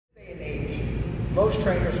most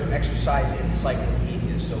trainers are exercise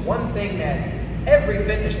encyclopedias. So one thing that every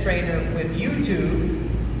fitness trainer with YouTube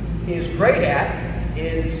is great at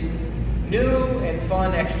is new and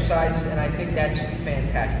fun exercises, and I think that's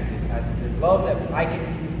fantastic. I love that I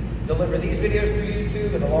can deliver these videos through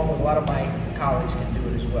YouTube, and along with a lot of my colleagues can do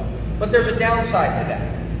it as well. But there's a downside to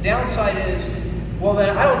that. The downside is, well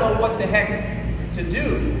then I don't know what the heck to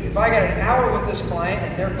do. If I got an hour with this client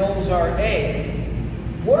and their goals are A,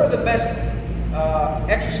 what are the best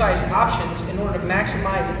exercise options in order to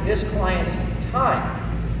maximize this client's time?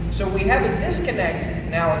 So we have a disconnect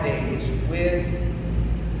nowadays with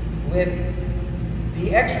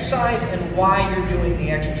the exercise and why you're doing the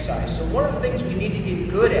exercise. So one of the things we need to get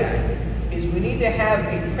good at is we need to have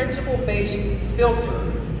a principle-based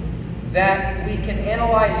filter that we can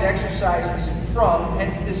analyze exercises from,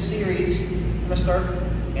 hence this series. I'm going to start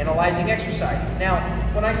analyzing exercises. Now,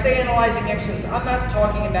 when I say analyzing exercises, I'm not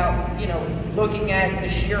talking about, looking at the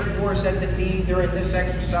shear force at the knee during this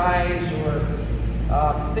exercise or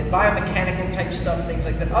the biomechanical type stuff, things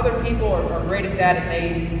like that. Other people are great at that, and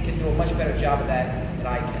they can do a much better job of that than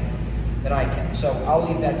I can. So I'll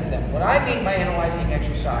leave that to them. What I mean by analyzing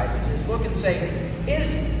exercises is look and say,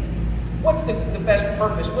 what's the best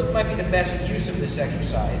purpose? What might be the best use of this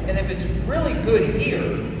exercise? And if it's really good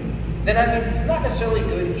here, then that means it's not necessarily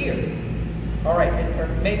good here. All right, or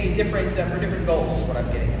maybe different for different goals is what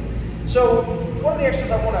I'm getting at. So one of the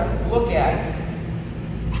exercises I want to look at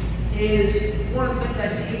is one of the things I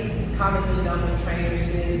see commonly done with trainers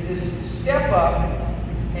is this step up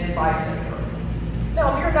and bicep curl.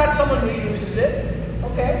 Now, if you're not someone who uses it,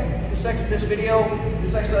 okay, this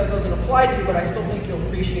exercise doesn't apply to you, but I still think you'll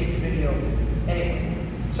appreciate the video anyway.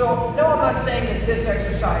 So, no, I'm not saying that this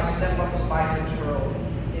exercise, step up to biceps curl,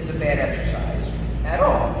 is a bad exercise at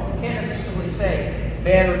all. You can't necessarily say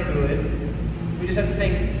bad or good. We just have to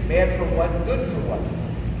think bad for what, good for what.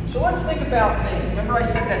 So let's think about things. Remember I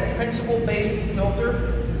said that principle-based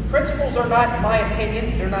filter? Principles are not my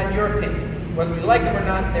opinion, they're not your opinion. Whether we like them or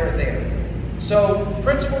not, they're there. So,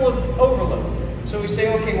 principle of overload. So we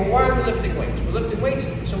say, okay, well, why are we lifting weights? We're lifting weights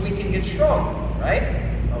so we can get stronger, right?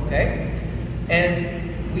 Okay.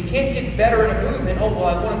 And we can't get better at a movement. Oh, well,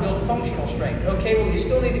 I want to build functional strength. Okay, well, you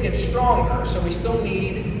still need to get stronger, so we still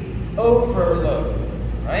need overload,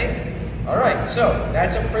 right? All right, so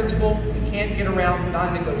that's a principle we can't get around,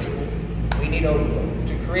 non-negotiable. We need overload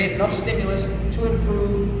to create enough stimulus to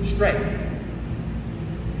improve strength.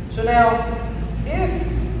 So now, if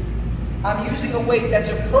I'm using a weight that's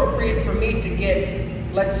appropriate for me to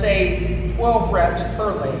get, let's say, 12 reps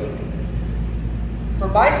per leg for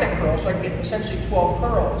bicep curls, so I can get essentially 12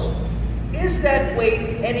 curls, is that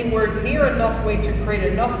weight anywhere near enough weight to create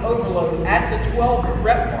enough overload at the 12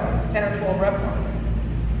 rep mark, 10 or 12 rep mark,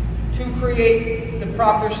 to create the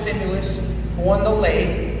proper stimulus on the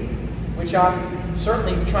leg, which I'm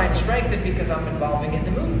certainly trying to strengthen because I'm involving in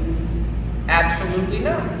the movement? Absolutely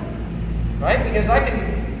not, right? Because I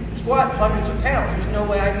can squat hundreds of pounds. There's no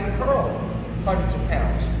way I can curl hundreds of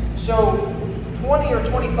pounds. So 20 or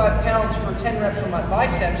 25 pounds for 10 reps on my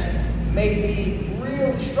biceps may be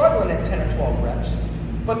really struggling at 10 or 12 reps,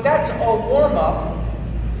 but that's a warm-up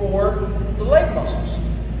for the leg muscles.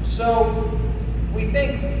 So we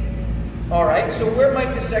think, all right, so where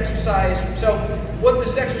might this exercise, so what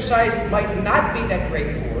this exercise might not be that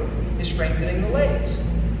great for is strengthening the legs.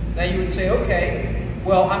 Now you would say, okay,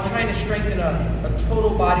 well, I'm trying to strengthen a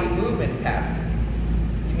total body movement pattern.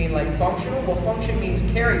 You mean like functional? Well, function means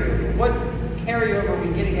carryover. What carryover are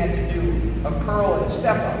we getting at to do a curl and a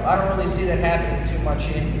step up? I don't really see that happening too much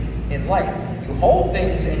in life. You hold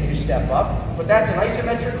things and you step up, but that's an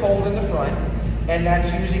isometric hold in the front, and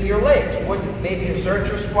that's using your legs. Wouldn't maybe a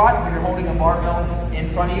Zercher squat where you're holding a barbell in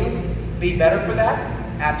front of you be better for that?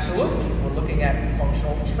 Absolutely. We're looking at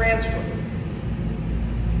functional transfer.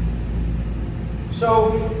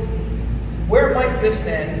 So where might this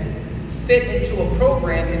then fit into a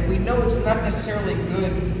program if we know it's not necessarily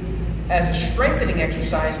good as a strengthening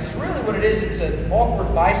exercise? Because really what it is, it's an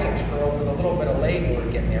awkward biceps curl with a little bit of leg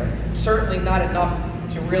work in there. Certainly not enough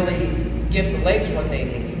to really give the legs what they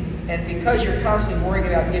need. And because you're constantly worrying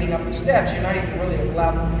about getting up the steps, you're not even really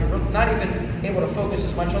allowed, you're not even able to focus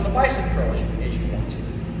as much on the bicep curl as you want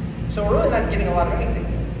to. So we're really not getting a lot of anything.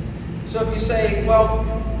 So if you say, well,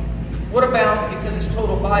 what about, because it's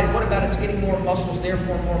total body, what about it's getting more muscles,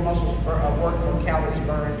 therefore more muscles work, more calories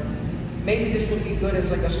burned? Maybe this would be good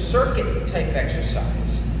as like a circuit type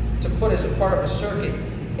exercise to put as a part of a circuit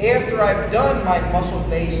after I've done my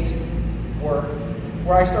muscle-based work,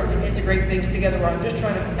 where I start to integrate things together where I'm just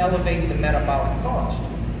trying to elevate the metabolic cost.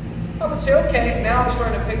 I would say, okay, now I'm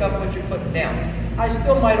starting to pick up what you're putting down. I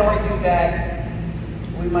still might argue that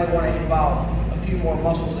we might want to involve a few more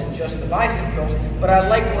muscles than just the bicep curls, but I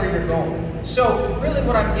like where you're going. So really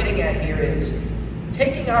what I'm getting at here is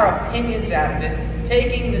taking our opinions out of it,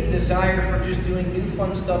 taking the desire for just doing new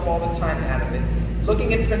fun stuff all the time out of it,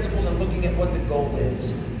 looking at principles and looking at what the goal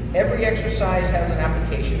is. Every exercise has an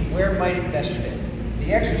application. Where might it best fit?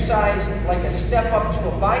 The exercise, like a step up to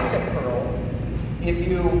a bicep curl, if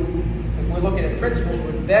we're looking at principles,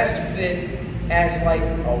 would best fit as like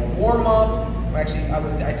a warm-up. Actually,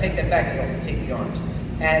 I take that back because I don't fatigue the arms.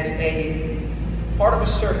 As a part of a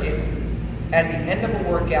circuit at the end of a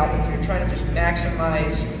workout, if you're trying to just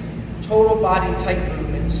maximize total body type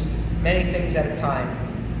movements, many things at a time,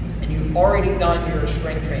 and you've already done your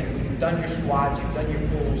strength training, you've done your squats, you've done your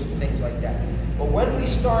pulls, and things like that. But when we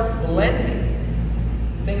start blending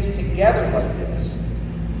things together like this,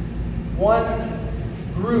 one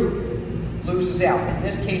group loses out. In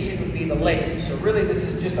this case, it would be the legs. So really, this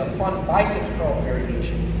is just a fun biceps curl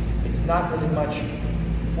variation. It's not really much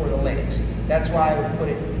for the legs. That's why I would put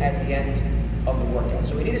it at the end of the workout.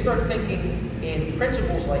 So we need to start thinking in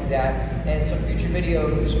principles like that, and some future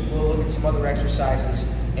videos we'll look at some other exercises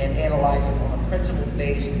and analyze them on a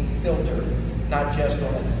principle-based filter, not just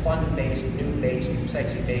on a fun-based, new-based,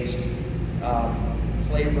 sexy-based,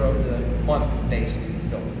 flavor of the month-based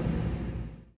filter.